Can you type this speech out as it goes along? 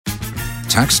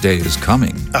Tax day is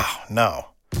coming. Oh, no.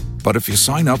 But if you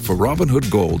sign up for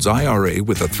Robinhood Gold's IRA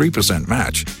with a 3%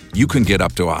 match, you can get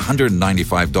up to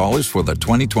 $195 for the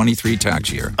 2023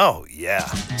 tax year. Oh, yeah.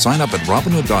 Sign up at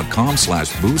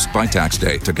Robinhood.com/boost by tax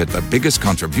day to get the biggest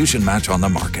contribution match on the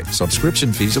market.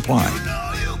 Subscription fees apply.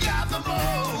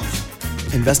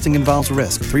 Investing involves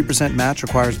risk. 3% match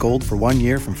requires gold for 1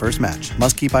 year from first match.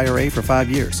 Must keep IRA for 5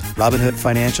 years. Robinhood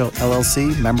Financial,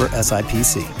 LLC, member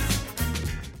SIPC.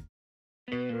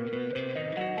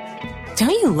 Don't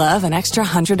you love an extra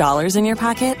 $100 in your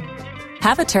pocket?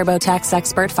 Have a TurboTax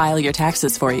expert file your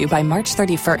taxes for you by March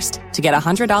 31st to get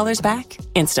 $100 back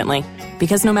instantly.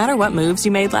 Because no matter what moves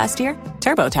you made last year,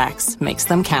 TurboTax makes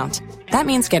them count. That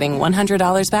means getting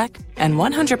 $100 back and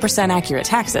 100% accurate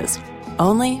taxes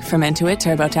only from Intuit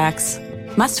TurboTax.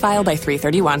 Must file by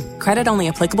 3/31. Credit only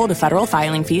applicable to federal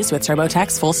filing fees with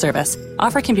TurboTax full service.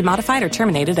 Offer can be modified or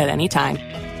terminated at any time.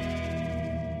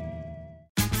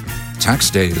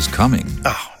 Tax day is coming.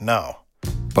 Oh, no.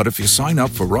 But if you sign up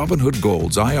for Robinhood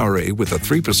Gold's IRA with a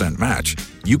 3% match,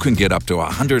 you can get up to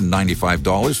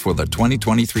 $195 for the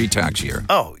 2023 tax year.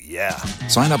 Oh, yeah.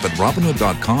 Sign up at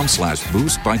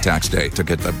Robinhood.com/boost by tax day to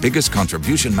get the biggest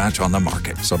contribution match on the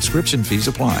market. Subscription fees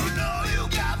apply.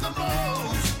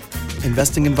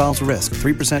 Investing involves risk.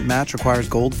 3% match requires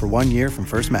gold for 1 year from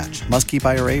first match. Must keep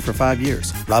IRA for 5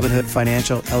 years. Robinhood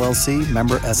Financial, LLC,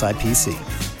 member SIPC.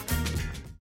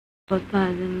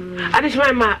 I just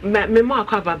my more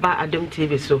baba Adam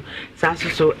TV so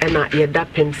so and I da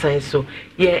pem sign so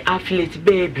yeah affiliate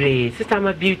baby sister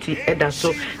my beauty eda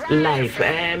so live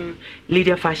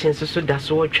leader fashion so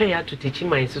that's what try to teach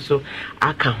my so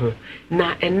aka ho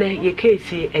na ene ye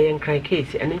case e yen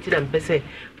case and nti na mpese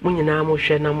mo nyina mo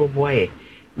hwe na mo boye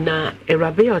na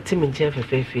erabe ya otimi nche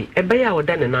fefefe ebe ya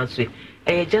oda ne na so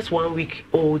e just 1 week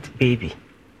old baby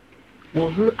wo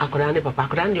akoda ne papa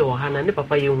akoda ne wo hana ne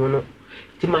papa ye hu no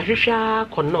ti mahwehwa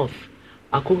ko north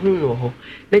akohu no ho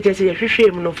na je se ye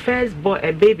hwehwe mu no first boy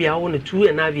a baby a won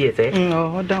 2.5 years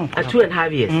oh down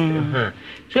 2.5 years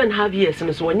 2.5 years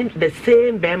no so when the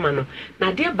same bema no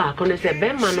na de ba ko no se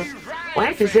bema no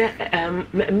why say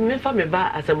me fa me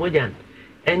ba asamojan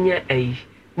enye ai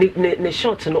ne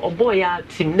shot no oboy ya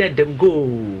team net them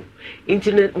go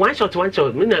internet one shot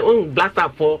me na on blast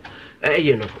up for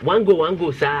you know one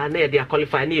go sa na they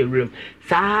qualify na room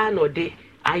sa no de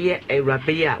aye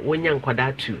erabe ya wonya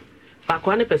nkwada tu ba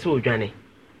kwa ne pese odwane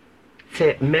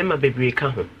se mema bebre ka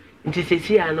ho nti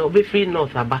sesi ya na obe free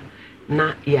north aba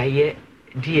na yaye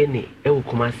DNA ewo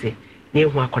kumase ne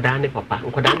hu akoda ne papa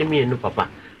nkwada ne mienu papa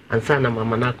ansa na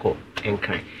mama nako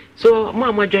enkran so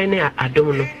mama join na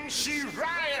adom no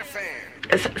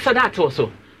so that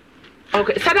also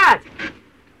okay so that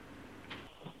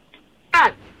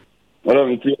Hello,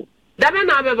 Miki. Dabe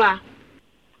na beba.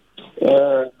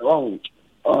 Don't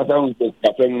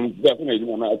captain definitely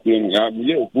na atin ya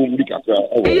mi e fu mi kasa.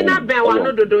 E na be wa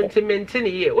no dodo nti maintain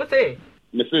ye. What say?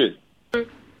 Me say.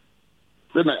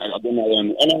 Say na adona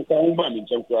yan. Ana ka un ba mi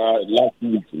chakwa last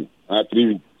week, 3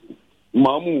 weeks.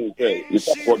 Mamu say it's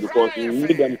support because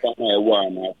we dem ka na e wa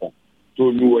na aka.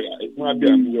 So mi wo ya, e ma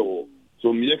bia mi yo.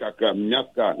 So mi ye kaka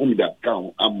nyaka, mi da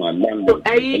account ama landlord.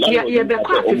 Ye be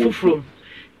kwa fufufrom.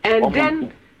 And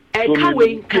then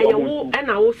kawe kayewo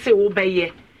na wo se wo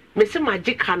beye me se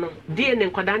magika no die ne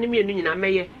nkwada ne mienu nyina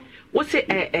meye wo se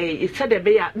said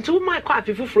be ya nti wo mai kwa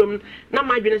afifufrom na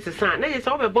madwene sesa na ye se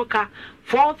wo be boka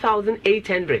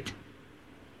 4,800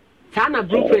 sana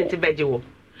blueprint beje wo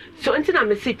so nti na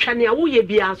me se twane a wo ye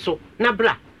bia so na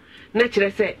bra na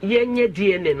kire se ye nye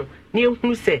DNA no ne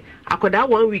ehunu se akoda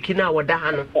 1 week na woda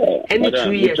ha no any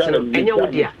 2 years no enya wo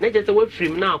dia na je se wo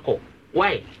frim na akọ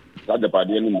why that the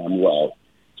party any manual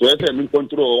so I say me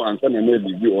control and say me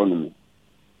be on me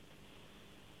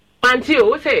Auntie,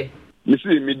 what say? Me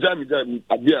see me jam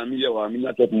abia me ya wa me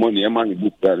na top money e ma me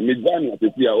book star me jam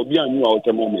atepia obi anu a o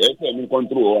tell me e say me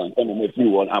control and say me free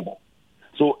one aba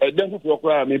so e dem for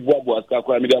kwa me boabo aska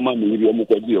kwa me dem ma me ri o mo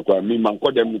kwaji kwa me man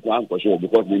ko dem ni kwa anko show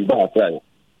because me ba try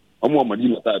omo amadi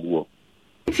na side wo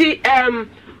ti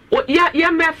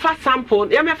ya me fa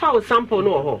sample ya me fa o sample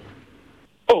no ho.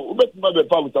 Oh, but my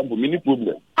sample, mini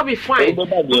problem. I'll be fine.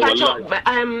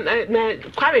 Kwame,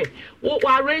 we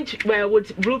arrange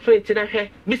with blueprint in a hair.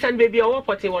 Bisan baby or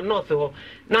what in north.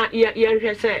 Now,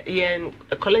 yeah, say,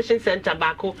 collection center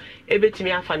back. Able to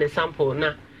me have a sample.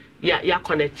 Now, yeah,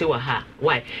 connect to her.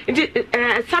 Why?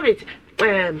 Sabit,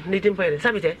 needing for the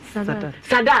Sabit.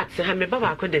 Sadat, me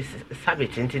baba could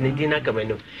Sabit into the dinner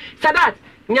coming. Sadat.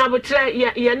 Nya botre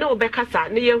ye no bekasa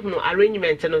ne ye hunu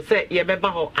arrangement no say ye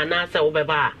beba ho anasa wo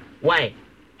beba why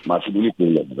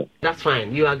That's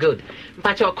fine, you are good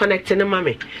but you're connecting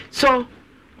mommy so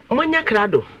monya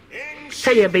krado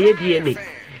say ye be DNA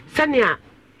sania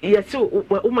yes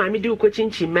o ma me di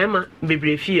ukochinchi mema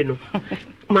bebre fie no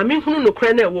ma me hunu no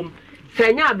kra na ewom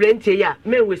sanya abrentie ya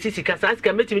men we sisika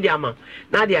sasika metimi di ama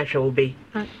na de ahwe wo be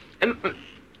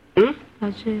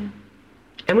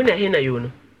emu na he na yo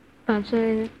no Pacho,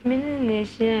 mini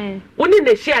neshia. Woni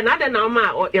neshia na ada na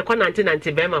ma ye kwa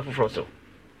nanti be ma foforo so.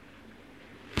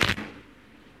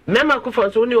 Mema ku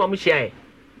foforo so woni wo mhia e.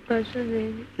 Pacho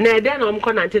baby. Na ede na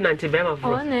kwa nanti be ma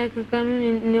foforo. O na ekaka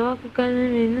ni o kaka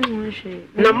ni no hwe.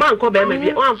 Na ma nko be ma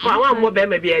bi, wan mo be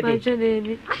ma bi edi. Pacho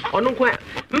baby. Onu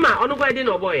kwa di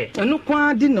na obo ye. Onu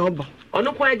kwa di na obo.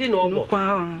 Onu kwa di na obo.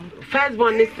 First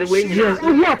born is the way you.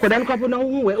 Ohu akoda nko po na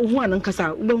ohu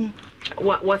anankasa ubehu.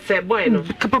 What's a boy no?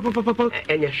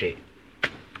 Anyashe.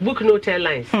 Book no tell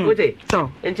lines. What it?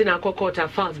 So, entina kokota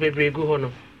fast bebre gu ho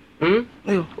no.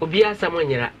 Obia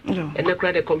samonyera. And the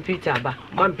credit computer ba.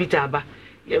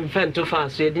 Yemfa to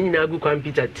fast so yedi na gu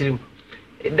computer trim.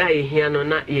 Dai hia no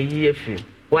na ye yi afi.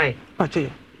 Why? Pacho.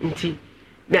 Nti.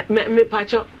 Me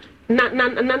pacho. Na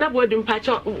bodum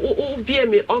pacho. Obia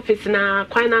me office na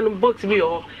kwan na no box bi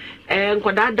o.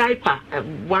 Nkoda diaper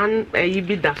one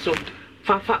yibi da so.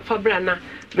 Fa brana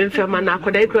memfema na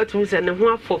akoda ikratu se ne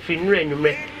ho afofi nura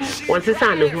anwumre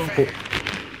wonsesa ne ho mpo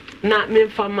na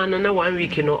memfama no na 1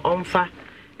 week no onfa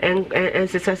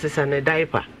ensesa ne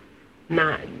diaper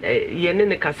na ye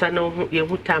ne kasa no ye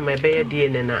huta ma be ye de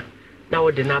ne na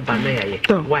wode na ba na ye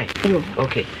why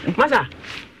okay masa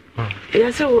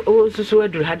ya se o susu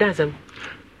aduru hadasam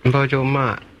mbajo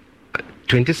ma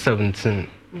 2017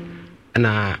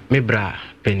 na mebra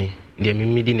penny de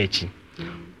mimidi nachi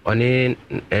one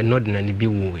nod na ni bi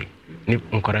wuwe ni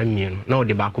nkora mienu na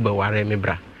ode ba ko be ware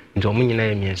mebra nti omo nyina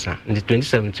ye miensa nti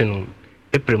 2017 no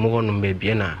april mo hono be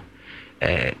bia na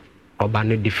oba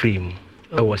no di free mu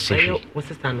e wo sefi wo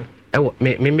sista no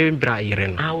me mebra yire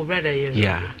no wo brother yire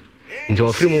yeah nti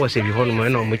o free mu wo sefi hono mo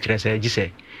na omo kire se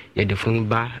gise ye de fun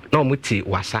ba na omo ti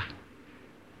wasa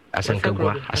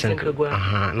asankagwa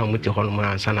na omo ti hono mo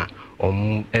ansa na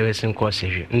omo ewesin ko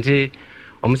sefi nti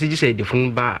omo si gise de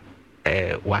fun ba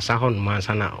wasa hon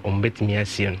mansa na ombetimi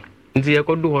asie no nti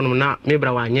yekodu hon na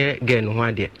mebra wanye ge no ho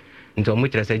ade nti omo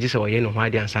kire se gise oye no ho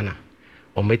ade ansa na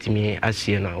ombetimi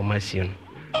asie no omasie no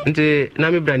nti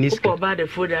na mebra ni ska ba de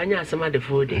food anya asema de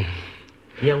food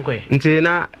yenkwe nti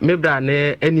na mebra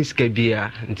ne aniska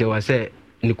bia nti wase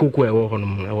ni kuku ewo hon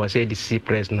mo wase di si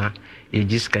press na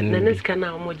ejiska ni na neska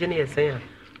na omo je ne yesen a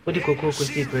odi kuku ko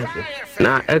si press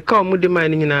na eka omo de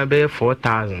man ni na be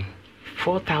 4,000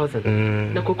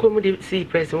 na koko mu de see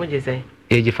press mo je say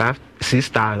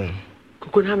 6,000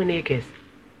 koko how many acres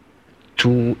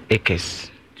 2 acres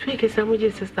mo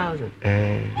je 6,000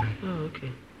 oh okay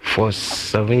for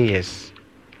 7 years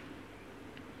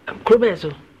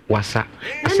krobeso wasa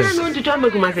na no to tama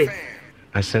kuma say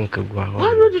asankagwa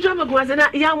wa no to tama kuma say na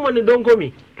ya mo no don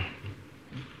komi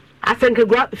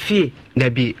asankagwa fie na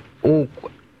bi o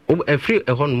free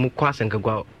e hon mu kwa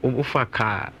asankagwa o fa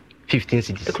ka 15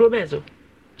 cities. Krobezo.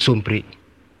 Sumpri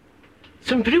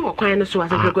wo kwan no so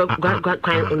asankagwa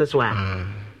kwan no so a.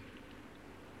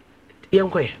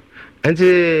 Yenkwe. Enti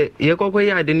ye kokwe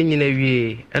ya de ni nyina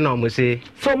wie e na o mo se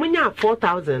so munya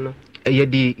 4,000 no. Ye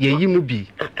di ye yi mu bi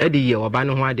e di ye oba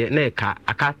no ho ade na e ka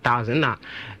aka 1,000 na.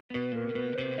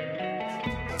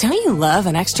 Don't you love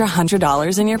an extra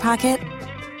 $100 in your pocket?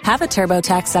 Have a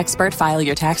TurboTax expert file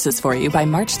your taxes for you by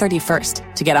March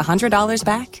 31st to get $100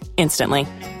 back instantly.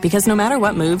 Because no matter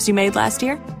what moves you made last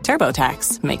year,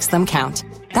 TurboTax makes them count.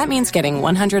 That means getting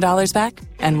 $100 back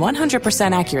and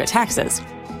 100% accurate taxes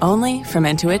only from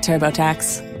Intuit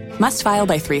TurboTax. Must file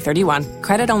by 3/31.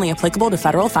 Credit only applicable to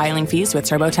federal filing fees with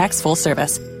TurboTax full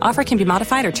service. Offer can be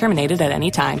modified or terminated at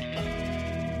any time.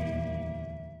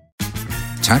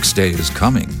 Tax day is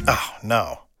coming. Oh,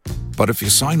 no. But if you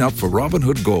sign up for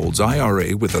Robinhood Gold's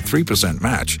IRA with a 3%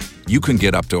 match, you can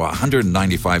get up to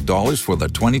 $195 for the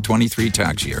 2023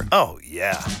 tax year. Oh,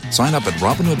 yeah. Sign up at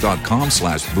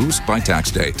Robinhood.com/boost by tax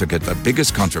day to get the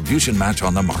biggest contribution match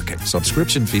on the market.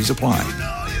 Subscription fees apply.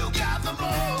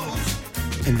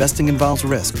 Investing involves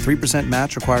risk. 3%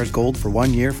 match requires gold for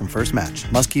 1 year from first match.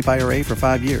 Must keep IRA for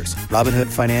 5 years. Robinhood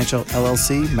Financial,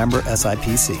 LLC, member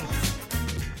SIPC.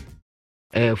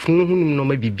 Funu hunum no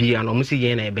mabibia no mo se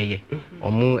ye na ebeye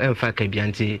omo emfa ka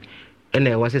bianti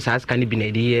ene wase saska ni bi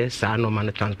na de sa no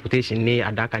man transportation ni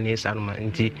adaka ni sa no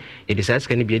nti e de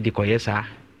saska ni bi di koye sa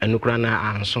enukura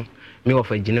na anso me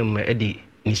ofa gina mu e di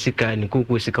ni sika ni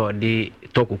kuku sika odi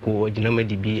tokuku gina ma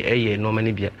di bi eye no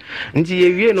man bia nti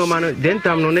ye wie no man den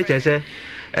tam no ne chese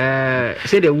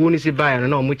se de wu ni si ba ya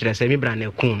no mo kire se mi bra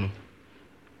na kun no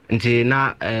nti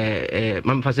na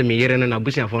mamfa se me yere na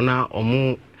busiafo na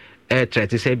omo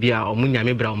threat say bia o munya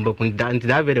me bra mbekun nti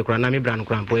da very kura na me bra no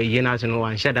kura mpo ye na se no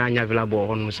wan sheda anya available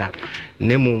ho no sa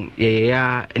nemu ye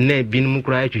ya na binum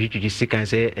kura atwitwi sikan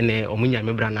se ne o munya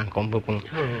me bra na nkombekun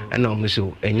na o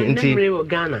muso nti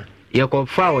Ghana ye ko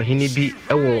fa o hini bi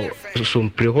ewo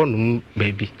sompre ho no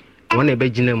baabi wona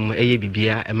be gina mu eye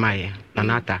bibia emaye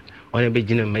nanata wona be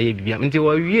gina mu eye bibia nti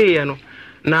wo wie ye no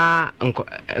na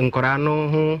nkora no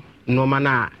ho no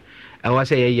mana ewa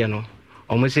se ye no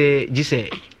omo se gise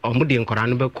omo de nkora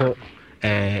no beko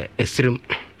esrim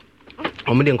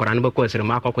omo de nkora no beko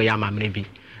esrim akoko ya mamre bi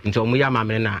nti omo ya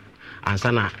mamre na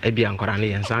ansa na ebia nkora no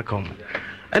yensa ka omo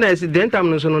ana esi dentam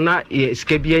no so no na ye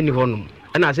sika bia ni honum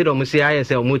ana se do omo se aye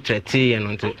se omo trete ye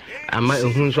no nti ama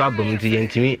ehun so abam nti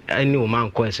yentimi ani o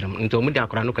man ko esrim nti omo de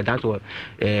akora no ka that was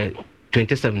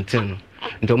 2017 no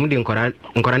nti omo de nkora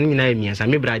no nyina emiensa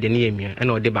me brade ne emia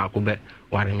ana o de ba ko be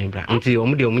ware me bra nti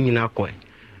omo de omo nyina ko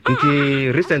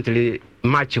nti recently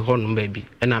match honum baby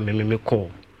na me call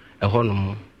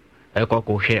honum ko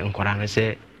hwe nkora no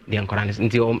se de nkora no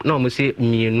nti na omo se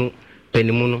mienu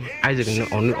panimu no Isaac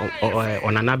no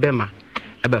onana bema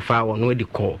ebefa wono di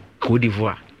call Cote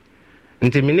d'Ivoire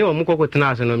nti mini omo kokotena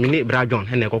ase no mini bra John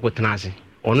na kokotena ase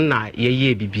ono na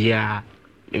yeye bibia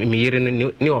miyere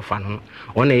no ni ofa no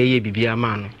ono yeye bibia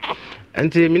ma no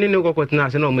nti mini no kokotena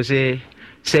ase na omo se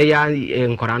ya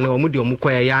nkora no omo di omo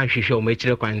kwa ya hwehwe omo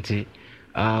ekire kwanti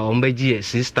omo bagi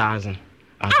 6000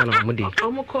 asana omo di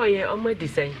omo koye omo di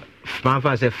say man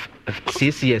fa se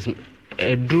CCS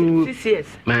edu CCS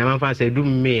my man fa se edu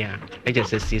me a eje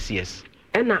se CCS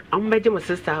ena omo bagi mo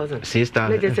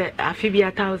 6000 eje se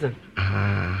afibia 1000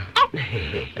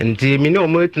 nti mini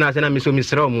omo tena se na miso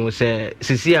misra omo se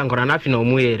sisi nkora na afi na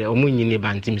omo yere omo nyini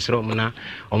banti misra omo na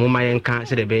omo mayenka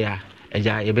se de be ya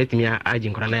eja yebetimi aji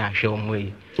nkora na ya hwe omo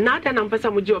yi na ada na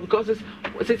mpesa mo job because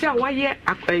se waye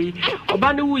akai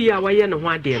oba ne wuyi a waye ne ho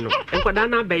ade no enkoda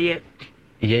na abaye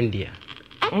yendia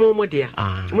mo dia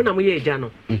mo na mo ye eja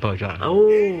no mpajo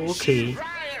oh okay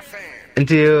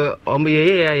nti omo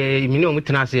ye mini omo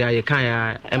tena se ya ye kan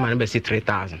ya e ma na be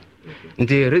 3000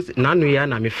 nti nanu ya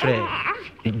na me frɛ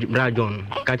bra John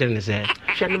ka chere ne se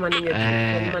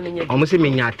omo se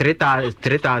minya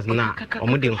 3000 na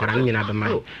omo de nkora no nyina be ma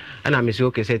ana me se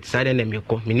okay se side na me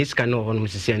ko miniska no ho no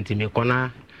sisi anti me ko na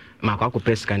makwa ko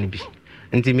preska ni bi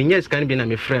nti minya ska ni bi na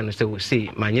me frɛ no se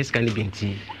manya ska ni bi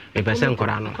nti me pese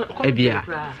nkora no ebia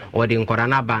o de nkora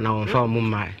na ba na on fa omo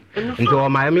ma nti o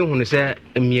ma me hunu se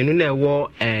mienu na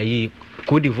ewo yi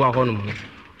Cote d'Ivoire ho no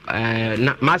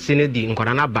na masine di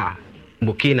nkora na ba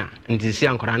Burkina nti si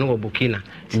ankora no wo Burkina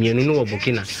mienu no wo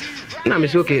Burkina na me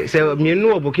se okay se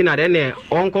mienu wo Burkina de ne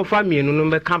onko fa mienu no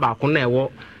be ka ba ko na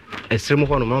ewo esrem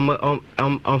ho no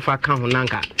on fa ka ho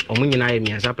nanka omu nyina ye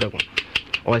miensa preko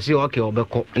o si okay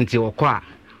obeko nti okọ a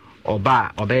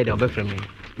oba obey de obefrem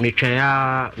me twan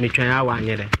ya wa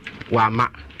nyere wa ma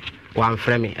wa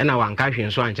mfrem e na wa nka hwe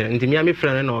nso ankere nti me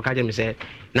frem na o ka je me se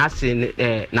na se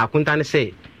na kunta ne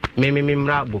se me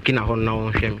mra Burkina ho na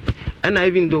on hwem na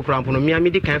even do krampo no me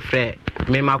di kan frɛ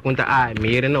me ma kunta me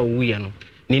yere na owuye no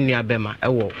ni nua bema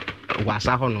ewo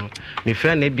wasa ho no me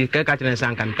frɛ na bi ka kyerɛ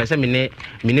sanka me pese me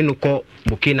ne no kɔ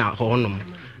Burkina ho no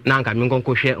na nka me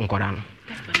nkonko hwɛ nkora no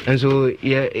enso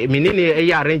ye me ne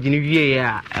ya arrange ni wie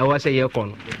ya ewo se ye kɔ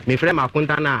no me frɛ ma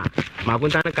kunta na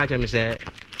ka kyerɛ me se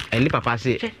ni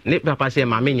papa se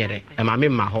ma me nyere ma me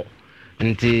ma ho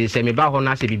nti se me ba ho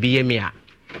na se bibi ye me a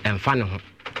emfa ne ho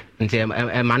nti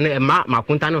ma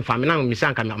kunta no fa me na mi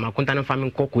sanka ma kunta no fa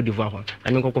me ko Cote d'Ivoire ho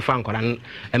na me ko fa nkora no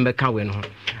embe ka we no ho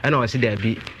na o se da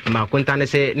bi ma kunta ne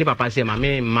se ni papa se ma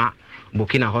me ma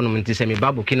Burkina ho no nti se me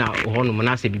ba Burkina ho no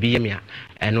na se bibi ye me a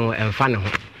eno emfa ne ho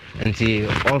nti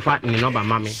on fa ni no ba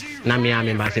ma me na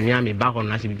me ba se me ba ho no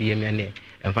na se bibi ye me ne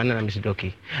emfa na me se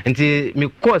doki nti me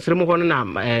ko sere mo ho no na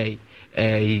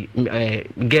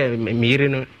ge me yire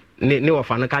no ne wo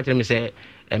fa no ka kire me se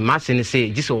masin se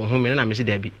jiso ho me na me se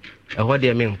da bi ho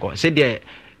de me nko se de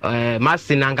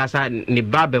masin ankasa ni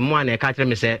baba mu ana ka kire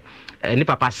me se ni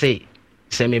papa se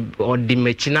me odi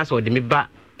mechina so odi me ba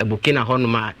Burkina ho no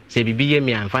ma se bibi ye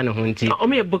me anfa ne ho nti o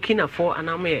me Burkina for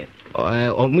ana me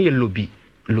o mu ye lobi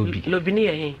ni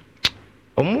ye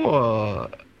o mu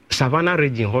savannah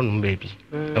region ho no baby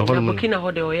ho no Burkina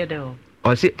ho de o ye de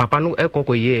o se papa no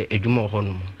ekoko ye edwuma ho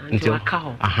no nti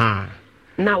aha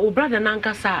na o brother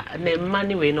nankasa na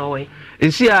mani we no we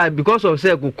isia because of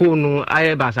say koko no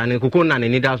aye basa ne koko na ne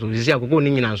nida so isia koko ni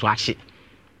nyina so ahye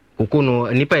koko no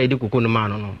nipa yedi koko no ma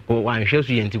no ko wan hwe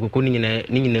so yenti koko ni nyina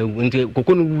nti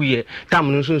koko no wuye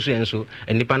tam no sunsu enso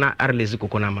nipa na arlezi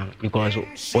koko na ma because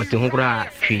o te honkura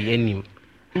hwe anim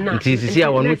nti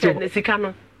isia wonu ti sika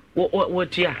no wo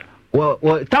tia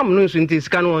wo tam no nso nti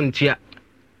sika no won tia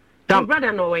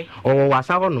brother no way. Oh,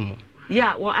 wasa hono.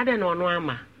 Yeah, what other no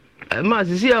ama. Ma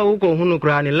sisi a wo ko hunu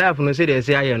kra ni life no say dey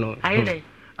say aye no. Aye dey.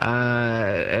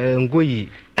 Ngoyi.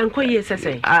 Enkoyi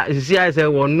sese. Sisi a say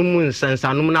wonum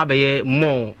nsansanum na beye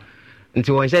mo. Nti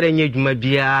won hyere nya adwuma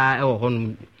bia e wo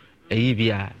hono eyi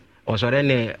bia. Osore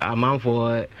ne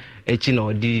amanfo echi na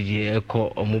odi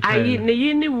ekọ omupa. Ayi ne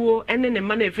yi ni wo ene ne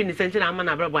ma na efi ni sense na ama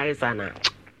na brabo aye sana.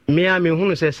 Me a me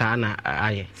hunu se sa na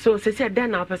aye. So sese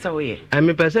den na opesa wo ye.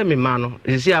 Me pese me ma no.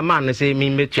 Sisi a ma no se me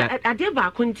metua. Ade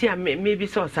ba ko nti a maybe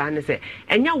so sa ne se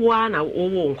enya wo na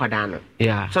wo nkwada no.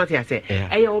 Yeah. So tia se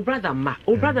eye o brother ma.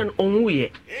 O brother no onwu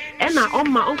ye. Ena o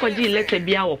ma onkoji letter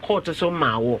bia wo court so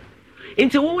ma wo.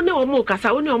 Inti wo ne omo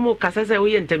kasa wo ne omo kasa se wo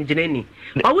ye ntam ginani.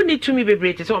 Ba wo ni tumi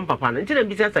bebrete so papa no. Inti na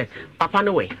bi se papa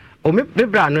no we. O me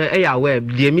bra no e ya we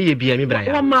de me ye bia me bra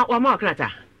ya. Wa ma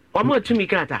krata. Wa ma tumi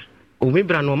krata. O me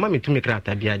bra no ma me tumi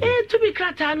krata bia de. Tumi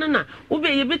krata no na. Wo be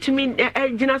ye betumi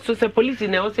gina so se police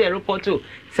na wo se report to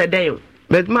se den.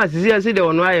 But ma see de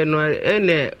ono aye no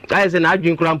ene aye se na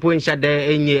adwin kura mpo nhyade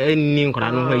enye enni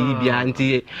nkora no ha yi bia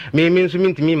nti me nso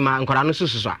mintimi ma nkora no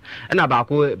sususu a na ba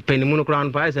ko panimu no kura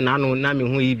no aye se na no na me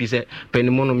hu yi bi se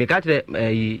panimu no me ka kire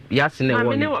yase na wo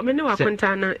me ne wa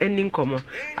konta na enni nkomo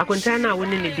akonta na wo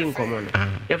ne ne di nkomo no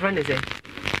your friend is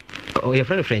oh your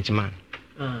friend Frenchman.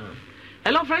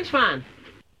 Hello Frenchman.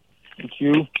 Thank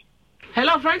you.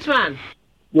 Hello Frenchman.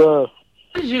 Yeah.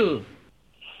 Bonjour.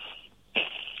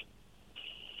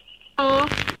 Oh.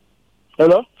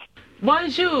 Hello?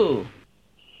 Bonjour.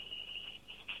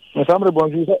 Bonjour.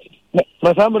 Bonjour.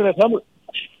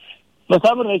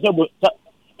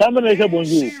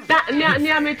 Ni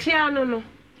ametia no.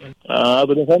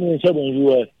 But the family say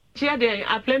bonjour. Tia de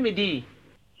appelez midi.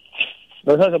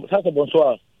 Ça c'est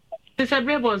bonsoir. C'est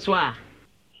vrai bonsoir.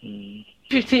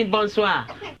 15 bonsoir.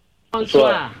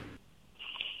 Bonsoir.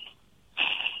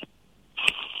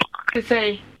 To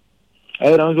say.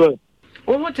 I don't know.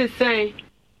 What to say?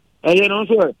 I don't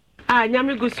know.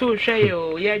 Nyame gusu hwe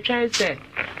yo ye twan se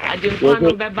adempa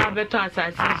no beba beto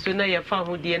asase so na ye fa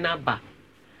hodie na ba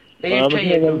na ye twan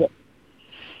ye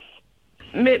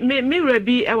me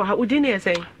rabi e wa ha udi ne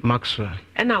say Maxwell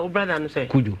na wo brother no say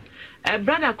Kujo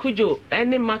brother Kujo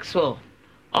ene Maxwell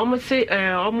omo se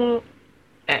omo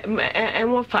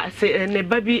emo fa se ne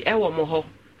babi e wo mo ho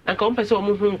anka omo pese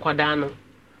omo hu nkwada no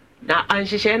na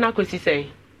anhihye na kosi say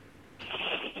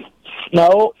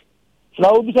now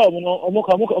bisa omo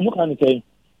ka ni say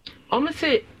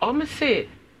omo say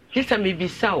this am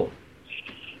bisa o.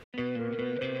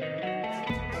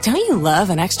 Don't you love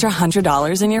an extra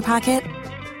 $100 in your pocket?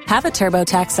 Have a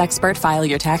TurboTax expert file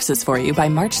your taxes for you by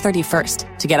March 31st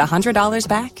to get $100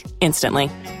 back instantly.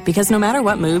 Because no matter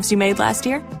what moves you made last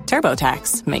year,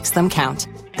 TurboTax makes them count.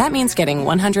 That means getting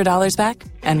 $100 back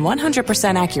and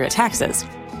 100% accurate taxes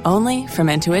only from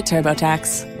Intuit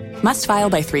TurboTax. Must file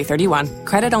by 3/31.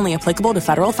 Credit only applicable to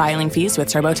federal filing fees with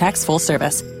TurboTax full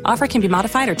service. Offer can be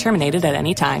modified or terminated at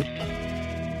any time.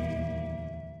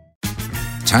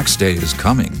 Tax day is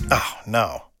coming. Oh,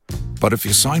 no. But if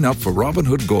you sign up for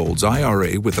Robinhood Gold's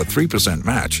IRA with a 3%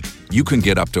 match, you can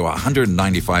get up to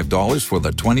 $195 for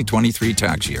the 2023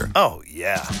 tax year. Oh,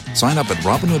 yeah. Sign up at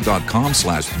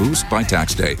Robinhood.com/boost by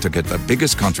tax day to get the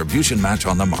biggest contribution match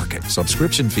on the market.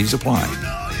 Subscription fees apply.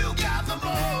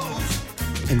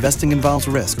 Investing involves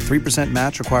risk. 3%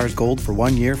 match requires gold for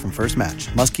 1 year from first match.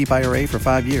 Must keep IRA for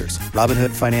 5 years.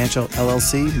 Robinhood Financial,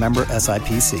 LLC, member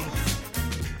SIPC.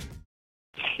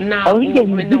 Now, we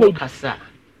know Kasa.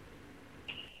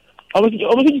 I was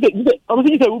thinking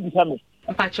will be coming.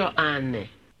 Pacho Anne.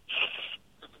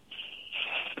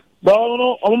 But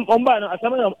no, I'm buying a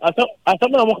some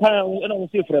kind of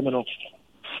see from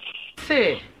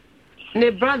Say, ne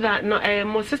brother, no,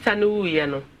 my sister, no, you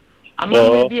know.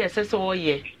 Amo bi esese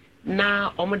oye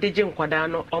na omo deje nkwada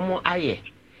no omo aye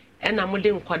e na mo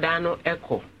de nkwada no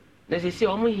eko na sisi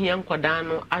omo hia nkwada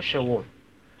no ahwe wo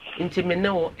nti me ne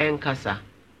wo enkasa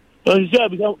me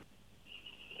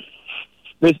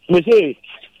say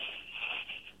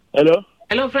hello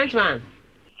Frenchman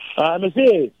me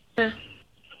say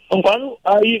nkwanu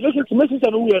ayi me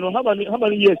sister no we no how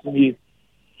many years ni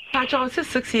Pacho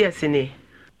 6 years ni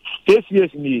 6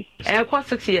 years ni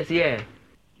 6 years yeah.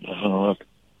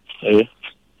 Okay.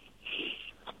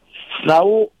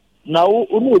 Now,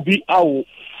 will be out.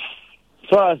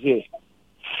 So I say,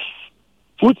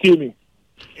 who tell me?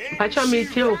 Pacha me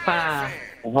too, pa.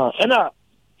 And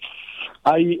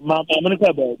my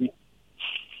America baby.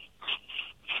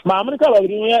 My America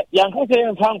baby, young country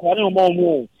and found quite a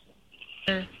more.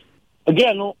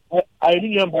 Again, no, I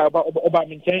didn't know about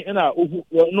maintaining and I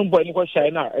no boy in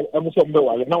China. I'm so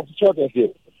bad. Now, short as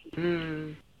it.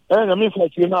 I mean, for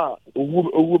you now,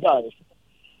 who buy.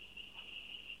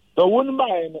 The one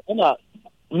buy,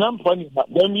 and I'm funny, but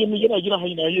then you know, how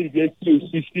you get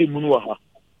 16 Munuaha.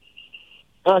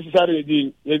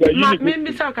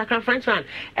 Maybe so, Kaka Frenchman.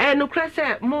 And no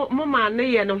cresse, Mama,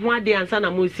 nay, and one day and Sana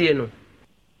Musiano.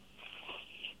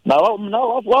 Now,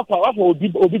 what will be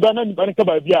Obiban and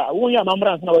Cabia? Only a number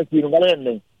of hours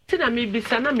in Tina may be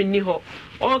Sana Miniho,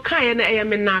 or Kayan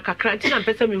AM and Naka, Cranton and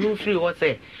Pessamy who free was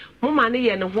there. Mama, nay,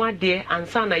 and one day and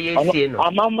Sana, yes,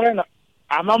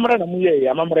 I'm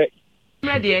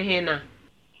ready, Hena.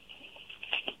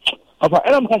 Of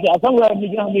Adam Casa, I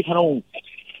don't make her own.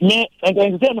 Me, and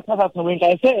then the Casa, when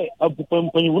I say,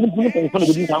 when you wouldn't put in front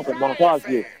of the town for one class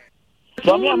here.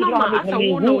 So, me, I'm not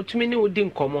to me, no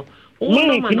didn't come. Oh,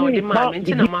 no, the man, and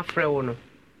Tina, my friend.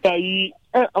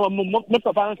 I'm not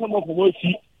a fan of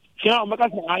mercy. I'm not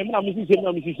Mrs.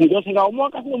 Doesn't go more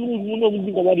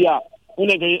already.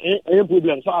 Any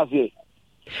problem, so I say.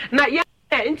 Not yet,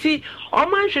 and see, all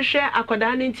man should share a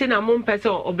codan in Tina Mom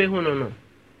Peso or Behuno.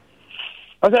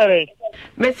 Okay,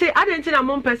 may say, I didn't a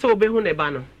Mom Peso or Behune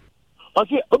Bano.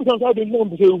 Okay, I didn't know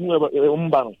whoever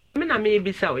I may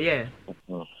be so, yeah.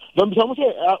 Don't some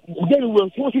say, then we'll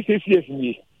 46 years in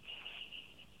me.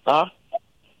 Ah,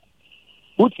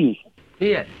 Uti,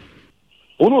 yes.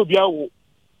 Uno Biao,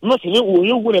 nothing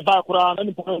you win a background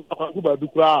and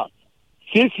Bukra.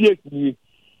 6 years me.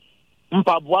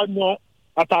 Mpabuano,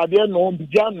 Atadiano,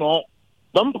 Bijano,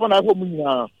 don't put a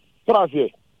woman.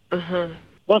 Frase.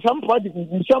 But some project,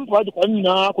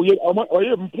 or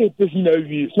you put this in a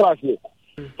Frase.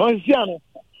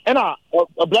 And a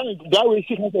blank guy,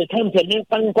 she has a time to make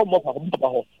time come up.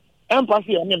 And pass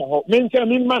your name,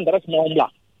 maintain man, that's no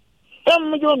black.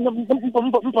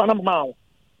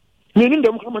 Meaning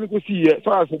them come and go see it.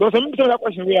 So I said, there's a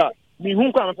question we are. Me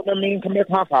who come to the main come back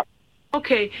half.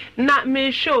 Okay, not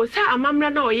me show, sir, a mamma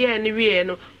no, yeah, and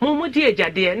Rieno, Momo dear,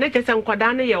 Jadia, Necas and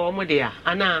Quadana, your Modia,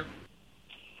 Anna.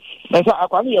 That's a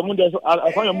quality of Mundia,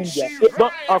 I call your Mundia.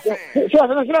 But I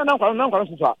don't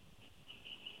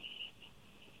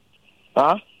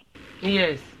know.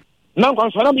 Yes. Now,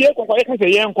 I'm here for a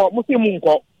young call, Muslim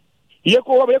call.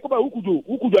 Yeko,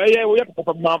 who could I have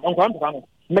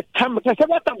Mekam,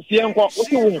 young call,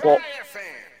 what you won't call.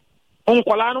 On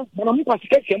Colano, when I'm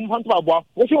passing, one to our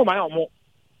what's your my own?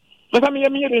 But I'm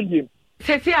here.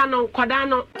 Ceciano,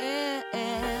 Quadano.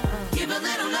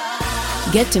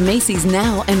 Get to Macy's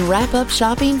now and wrap up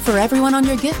shopping for everyone on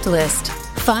your gift list.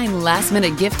 Find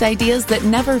last-minute gift ideas that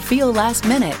never feel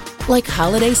last-minute, like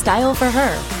holiday style for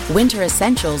her, winter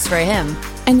essentials for him,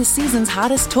 and the season's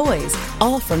hottest toys,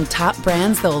 all from top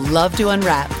brands they'll love to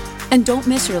unwrap. And don't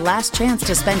miss your last chance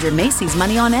to spend your Macy's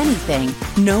money on anything.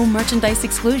 No merchandise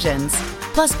exclusions.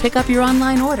 Plus, pick up your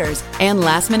online orders and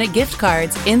last-minute gift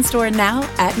cards in-store now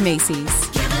at Macy's.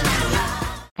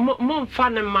 Mom,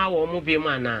 fun and my will be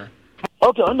mana.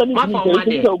 Okay, one can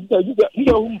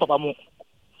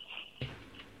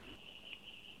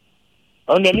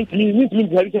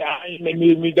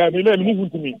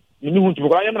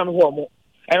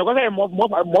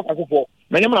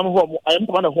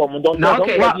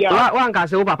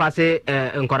say, Papa say,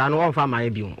 and Corano farm my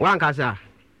bill. One can say,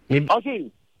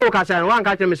 okay, one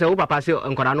can say, Papa say,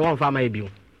 and Corano farm my bill.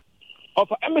 Of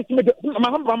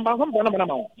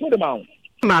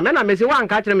Mamma, I may say one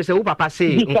catcher, Mr. Papa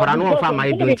say, and Corano farm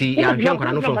my beauty, and young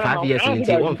Corano from 5 years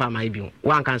into one farm my bill.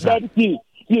 One can say,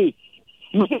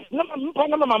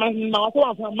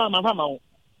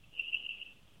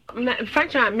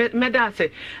 French,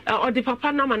 Medase, or the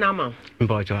Papa Nama.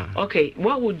 Okay,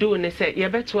 what we'll do is say, you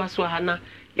better was Hana,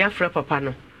 Yafra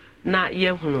Papano, na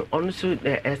Yahu, on suit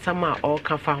the summer or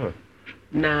Kafaho,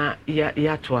 na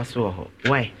ya to us.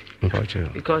 Why?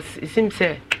 Because it seems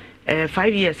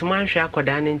 5 years, man shall go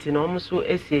down into almost so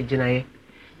essay Janae,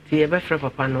 the Ebefra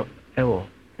Papano, ewo,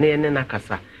 near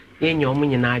Nenacasa, in your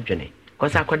Munina journey.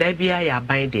 Because I could be a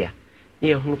bind there,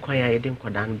 near whom I didn't go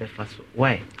down before.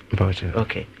 Why?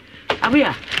 Okay.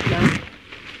 Abia.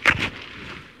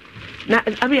 Na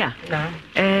Abia.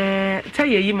 Tell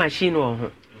you machine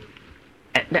or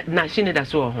na shine da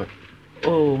so ho.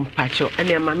 Oh, pacho,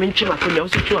 ene ma menchi makonya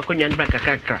so tu akonya ndra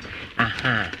kakakra.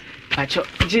 Aha. Pacho,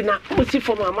 jina mo si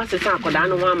fo ma sesa akoda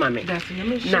no ma me.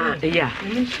 Na ya.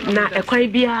 Na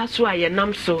ekwan bia so aye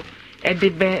nam so e de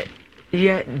be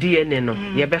ye DNA no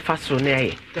ye be fa so na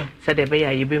ye. Se de be ya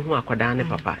ye be hu akoda ne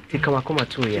papa. Tika wakoma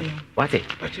to ye. What e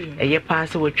ye pa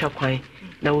se wo twa kwan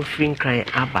na wo firi nkran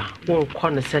aba. Wo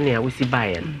kɔ no sene a wo si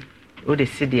bae no. Wo de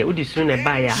sidie, wo di su na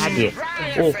bae ha de.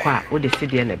 Wo kɔ a wo de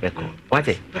sidie na beko. What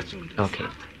e? Okay.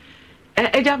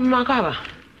 Eja makaba.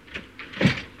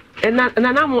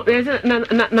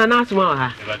 Nana small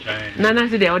ha. Nana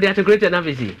said they are to greater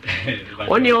navisi.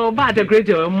 On your bad a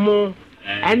greater more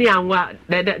any anwa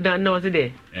that knows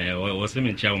it. Was him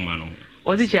in Chairman.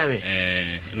 Was it chairman?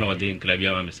 No, the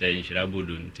Claviam saying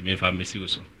Shirabudun to me for Miss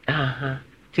Uso.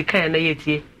 Tika and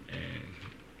Yeti.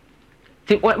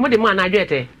 What the man I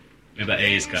get? Maybe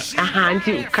Aska.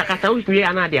 Auntie Kakata, we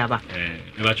are not the other.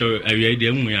 About your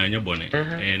idea, we are in your bonnet.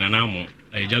 And Anamo.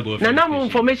 Nanam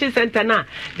Information Center na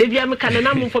Debiam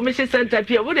Cananam Information Center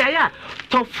Pia would I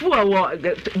top four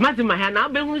Madam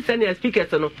Mahana be who send a speaker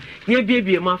no ye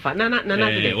baby mafa nana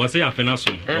was a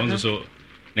fenaso also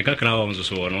the cacra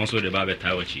also and also the Babette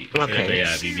Tawachi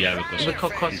Bibia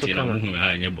because you know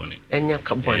in your bonnet and your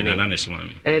company and an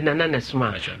swam and an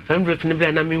sma from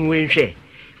Nibana win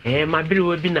share my bill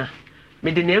will be na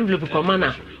made the envelope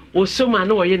commander or so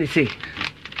man or any say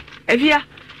Evia.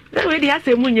 That way, they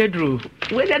say, Munya drew.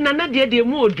 Whether Nana dear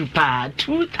more do pa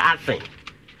 2,000.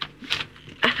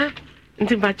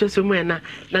 Until Bacho Sumena,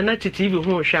 Nana to TV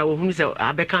who shall whom so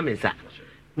I become is that.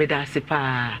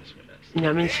 Medasipa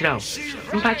Yamin Shrow.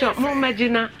 Pacho, more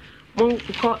magina, more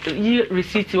ye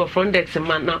receipt your front deck a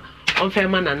man now on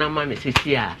Fairman and Mamma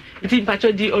Sia. Until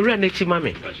Pacho di or next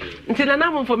mammy. Until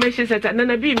an information set at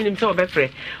Nana beam himself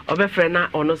or befriend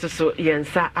or no so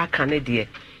yensa a Canadian.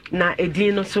 Na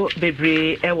edin so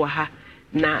bebre ewo ha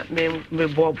na me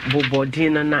bobo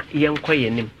din na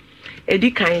yenkoye nim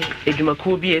edi kan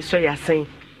edwumako bi eso yasen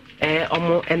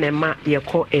omo enema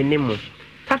yeko enimu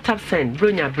tap send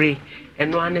bronya bre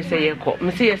eno ane se yeko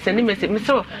me se yesen message me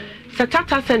so se tap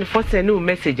send for send no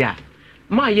message a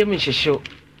ma yem nhihyo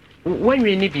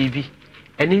wanwe ni bibi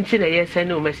eni nti na yesen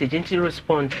no message nti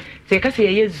respond se ka se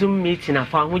ye zoom meeting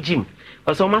afa ho jim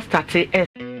oso ma start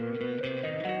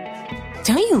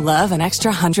Don't you love an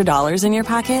extra $100 in your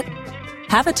pocket?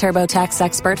 Have a TurboTax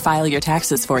expert file your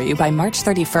taxes for you by March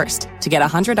 31st to get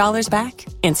 $100 back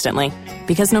instantly.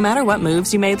 Because no matter what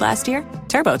moves you made last year,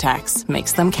 TurboTax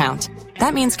makes them count.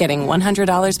 That means getting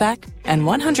 $100 back and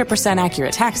 100%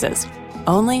 accurate taxes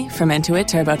only from Intuit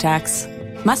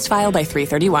TurboTax. Must file by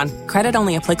 3/31. Credit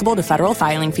only applicable to federal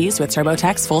filing fees with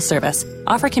TurboTax full service.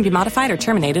 Offer can be modified or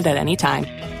terminated at any time.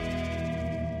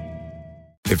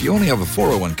 If you only have a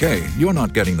 401k, you're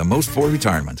not getting the most for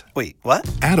retirement. Wait, what?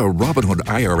 Add a Robinhood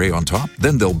IRA on top,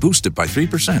 then they'll boost it by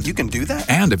 3%. You can do that?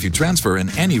 And if you transfer in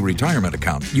any retirement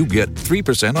account, you get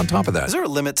 3% on top of that. Is there a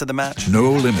limit to the match?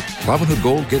 No limit. Robinhood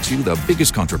Gold gets you the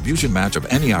biggest contribution match of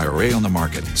any IRA on the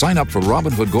market. Sign up for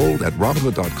Robinhood Gold at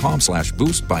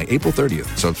Robinhood.com/boost by April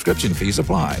 30th. Subscription fees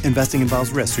apply. Investing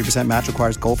involves risk. 3% match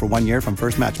requires gold for 1 year from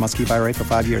first match. Must keep IRA for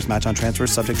 5 years. Match on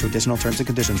transfers subject to additional terms and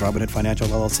conditions. Robinhood Financial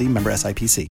LLC, member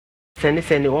SIPC.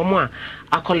 Send one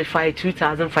I qualify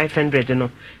 2,500 no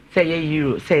say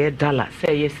euro say dollar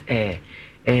say yes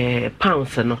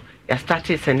pounds no ya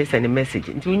started send a message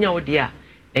nti unya wo dia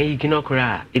you gino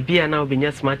kra e bia na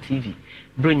obenya smart TV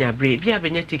bronya bre bia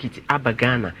benya ticket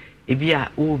abagana e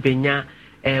bia wo benya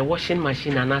washing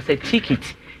machine and say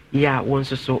ticket ya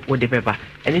wonso so wo de beba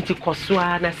eni ti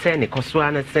kosoa na send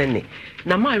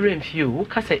na my review wo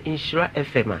kasa insure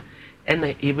fm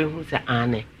na e be hu say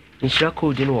ane insure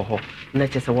code no ho na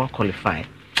chese wa qualify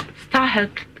Star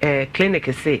Health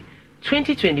Clinic say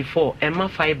 2024 Emma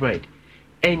fibroid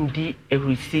ND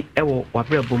erisi ewo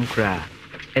wabre bom kra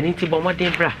enti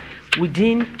bomoden bra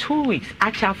within 2 weeks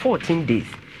actually 14 days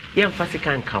ye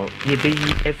emphasican count ye be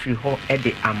yi every ho e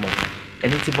de amo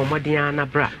enti bomoden ana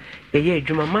bra ye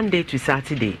adwuma Monday to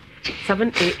Saturday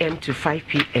 7 a.m. to 5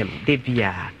 p.m. de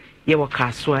bia ye wo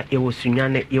kaswa ye wo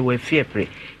sunyane ye wo afiepre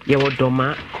ye wo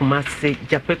doma Kumasi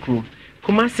Japekru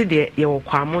Kumasi de ye wo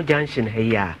kwamo junction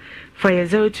heya fire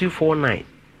 0249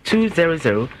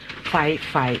 200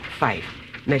 555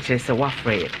 na chese wa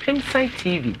free Pimside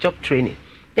TV job training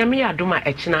yami ya aduma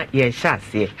echina ye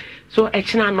hyase so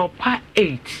echina no pa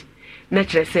 8 na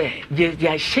chese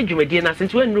ya schedule na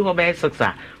since when ru be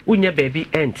success unya baby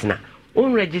entina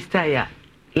on register ya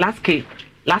last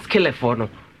killer for no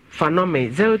Fanome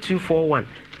 0241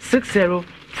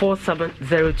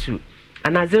 604702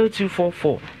 and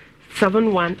 0244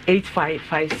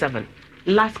 718557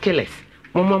 last killers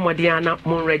Mama Modiana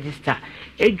mon register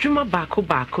ejuma bako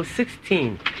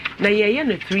 16 na ye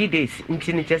no 3 days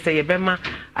nti ni chese ye bema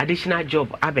additional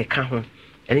job abeka ho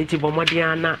enti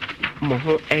bomodiana mo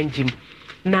ho engine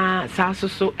na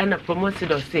sasoso na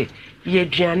promoted or say ye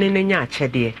duane na nya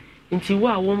achede nti wo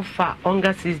a wo mfa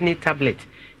onga seasoning tablet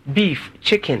beef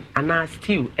chicken and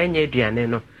stew enye aduane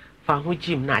no fa ho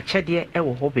jim na achede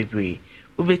ewo ho bebre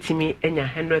ubetimi enya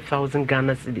 100,000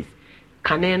 Ghana cedis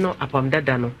kane no apam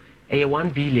dada no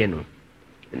 1 billion no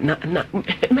na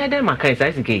meden makai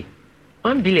size gay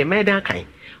 1 billion meden kan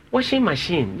washing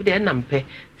machine with the nampe.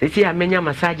 They see a many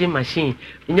massaging machine.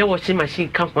 In your washing machine,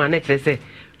 come on it. They say,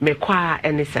 me qua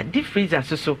and it's a deep freezer.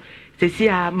 So, they see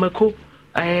a mako,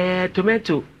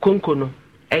 tomato, concono,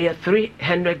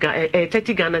 300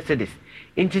 30 Ghana cedis.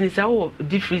 Into this our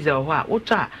deep freezer or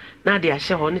what? Now they are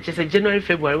showing it is a January,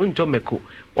 February, winter meko,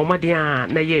 or Madia,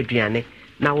 na ye driane,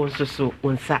 now also so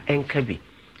unsa and kabi.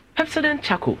 Pepsodent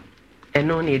charcoal,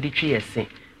 and only a tree say,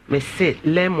 may say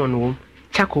lemon womb,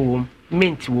 charcoal womb,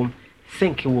 mint womb,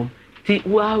 sink womb. See,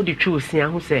 wow, the truth, see,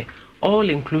 who say all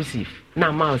inclusive.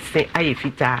 Now, mouse say, aye,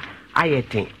 fita, aye,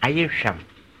 thing, aye, sham.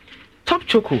 Top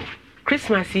choco,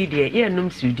 Christmas Eve, ye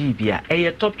num sudibia, aye,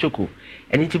 top choco,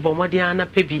 and it's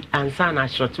bomadiana, pebi, and sana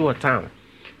short to a town.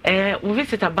 We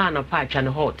visit a bar of patch and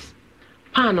hot.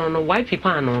 Pan on a white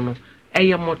pan on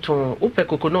a moton, upe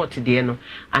coconut dieno,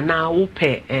 and now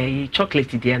upe a chocolate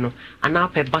dieno, and now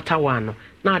pe butter one.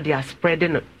 Now they are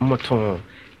spreading moton.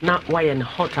 Now why in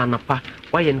hot and apa,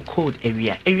 why in cold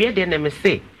area. Area then me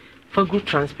say for good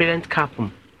transparent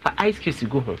capum, for ice cubes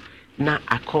go home. Now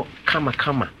I call kama.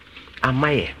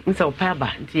 Amaye, Mr.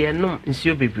 Paba, dear no,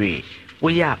 Monsieur Bebre,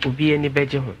 we are ubi any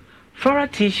bedroom home. Flora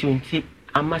tissue in tea.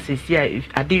 I must say, if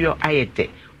I do your ayete,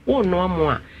 oh no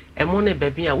more, and money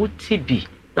baby, I would be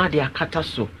now they are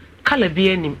catasso. Color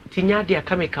be any tinya dia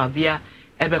chemical beer,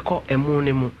 ebeko, and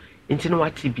monemo, into no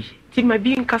what be. Tima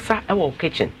being cassa, our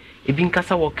kitchen, a being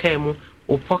cassa or camo,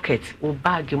 or pocket, or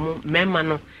bag,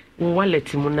 memano, or wallet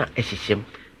muna eshim.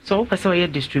 So,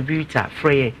 Passoya distributor,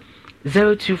 Frey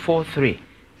 0243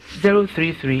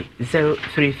 033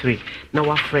 033.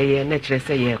 Now, Frey, natural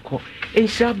say, yeko. In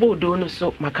Shabo dono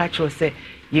so Makacho say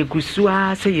ye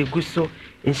gusua say ye guso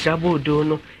in Shabo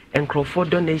dono and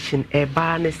Crawford donation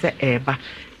eba ne se eba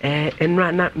and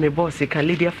rana me boss ka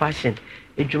Lydia fashion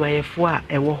ejuma ye foa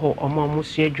e wo ho omo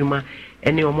musu ejuma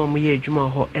ene omo mu ye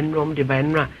ejuma ho enrom de ba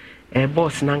nra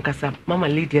boss nankasa mama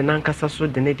Lydia nankasa so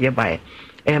de ne de ba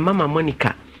mama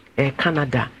Monica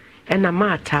Canada and a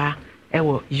mata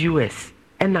wo US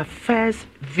and a first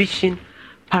vision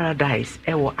paradise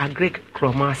ewo agric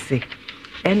chromasi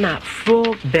ena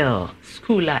Fro Bell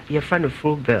school a your friend of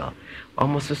Fro Bell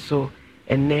almost so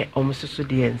ene almost so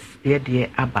de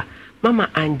aba mama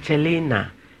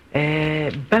Angelina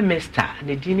Bemester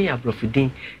ne dini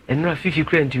abrofudin enra fifi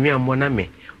kura ntumi amona me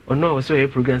ono so e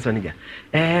programs on ja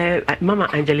mama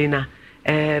Angelina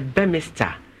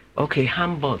Bemester okay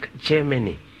Hamburg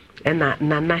Germany ena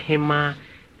nana hema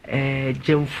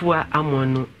Jemfua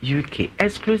Amonu UK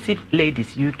exclusive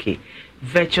ladies UK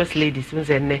virtuous ladies who's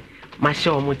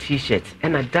Mashomo t-shirts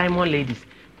and a diamond ladies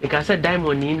because a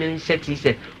diamond in shirt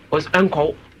t-shirt was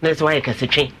uncle that's why I can say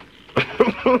chain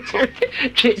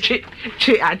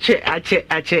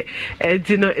and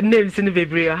you know names in the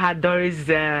baby had Doris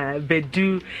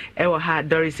Bedu ever had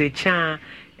Doris Echan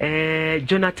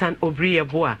Jonathan O'Brien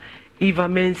Boa Eva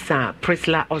Mensa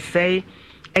Priscilla Osei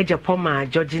Eja Poma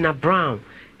Georgina Brown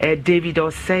David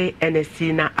Osei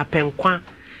Enesina Apenkwa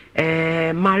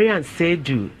Marian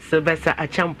Sedu Sylvester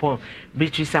Achampon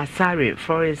Beatrice Asare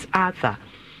Florence Arthur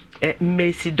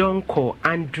Macy Donko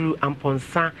Andrew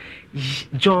Amponsa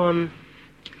John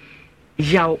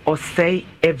Yao Osei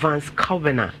Evans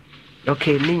Covenant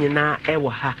okay ninyina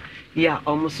ewa ha ya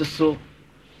almost so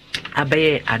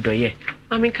abaye adoye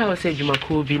aminka ose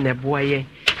dwumako bi na boaye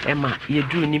ema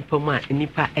yeduru nipa mu a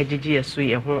nipa ejeje yeso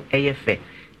ye ho eyefe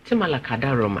Timalaka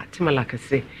Daroma, Timalaka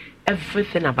say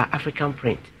everything about African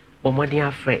print. Or modern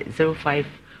afraid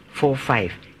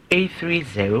 0545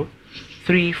 830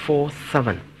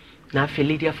 347. Now for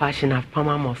Lydia Fashion have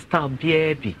Pamamo style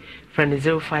BAB friend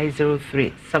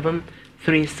 0503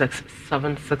 736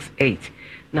 768.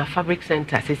 Now Fabric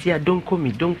Center says here don't call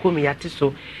me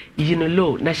yatiso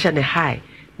low national high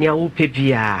near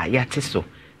Upebia yatiso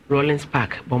Rollins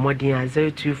Park Bomodia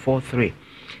 0243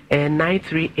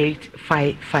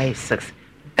 938556.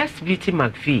 Best Beauty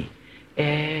McVie.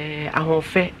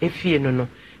 Ahonfe efie no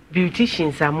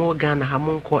beauticians are more Ghana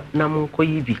hamonko namonko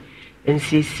yibi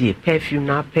NCC perfume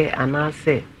na pe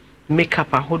anase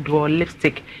makeup ahodo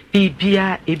lipstick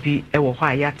bibia ebi ewo ho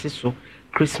ayate so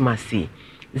Christmas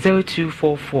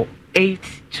 0244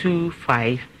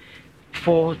 825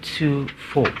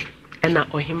 424 ena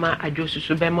ohima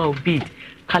adwosusu bema obid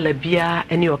color bia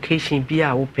any occasion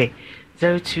bia wo pe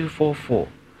 0244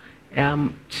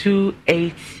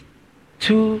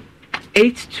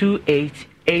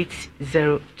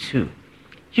 828-802.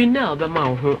 You know the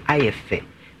man who IFE,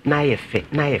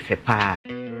 Nayefe pa.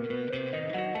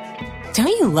 Don't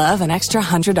you love an extra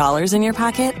 $100 in your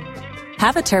pocket?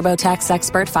 Have a TurboTax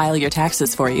expert file your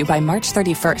taxes for you by March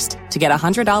 31st to get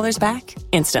 $100 back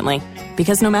instantly.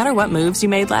 Because no matter what moves you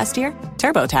made last year,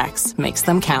 TurboTax makes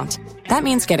them count. That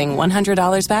means getting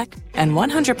 $100 back and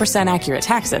 100% accurate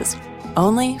taxes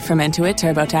only from Intuit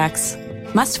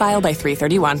TurboTax. Must file by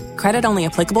 3/31. Credit only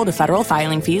applicable to federal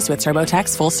filing fees with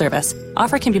TurboTax full service.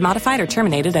 Offer can be modified or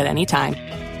terminated at any time.